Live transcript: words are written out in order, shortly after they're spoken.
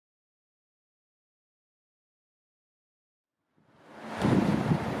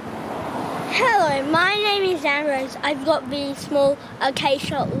Hello, my name is Ambrose. I've got the Small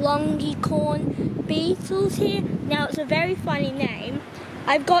Acacia Longicorn Beetles here. Now it's a very funny name.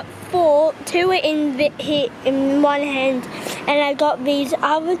 I've got two in one hand, and I've got these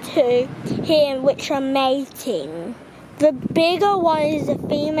other two here which are mating. The bigger one is the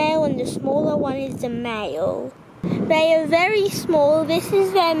female and the smaller one is the male. They are very small. This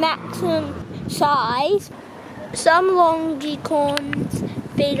is their maximum size. Some longicorns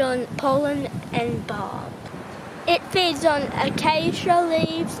feed on pollen and bark. It feeds on acacia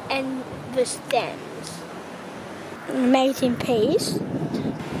leaves and the stems. Mate in peace.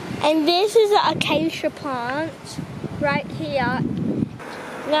 And this is an acacia plant right here.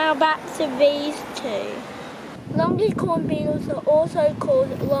 Now back to these two. Longicorn beetles are also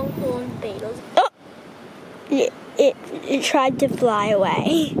called longhorn beetles. Oh! It tried to fly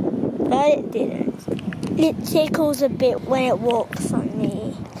away, but it didn't. It tickles a bit when it walks on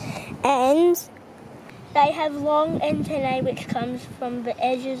me. And they have long antennae which comes from the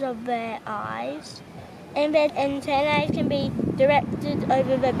edges of their eyes. And their antennae can be directed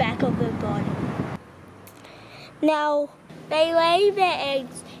over the back of the body. Now, they lay their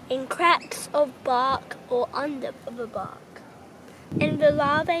eggs in cracks of bark or under the bark. And the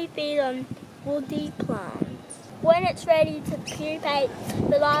larvae feed on woody plants. When it's ready to pupate,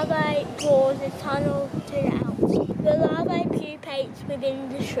 the larvae draws a tunnel to the outside. The larvae pupates within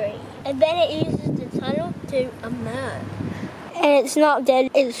the tree, and then it uses the tunnel to emerge. And it's not dead,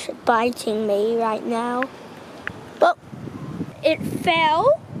 it's biting me right now. But it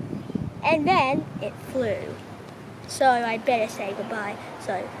fell, and then it flew. So I better say goodbye.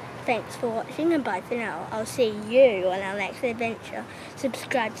 So thanks for watching, and bye for now. I'll see you on our next adventure.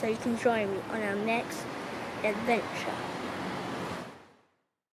 Subscribe so you can join me on our next adventure.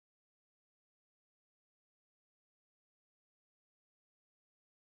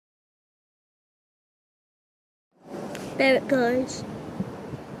 There it goes.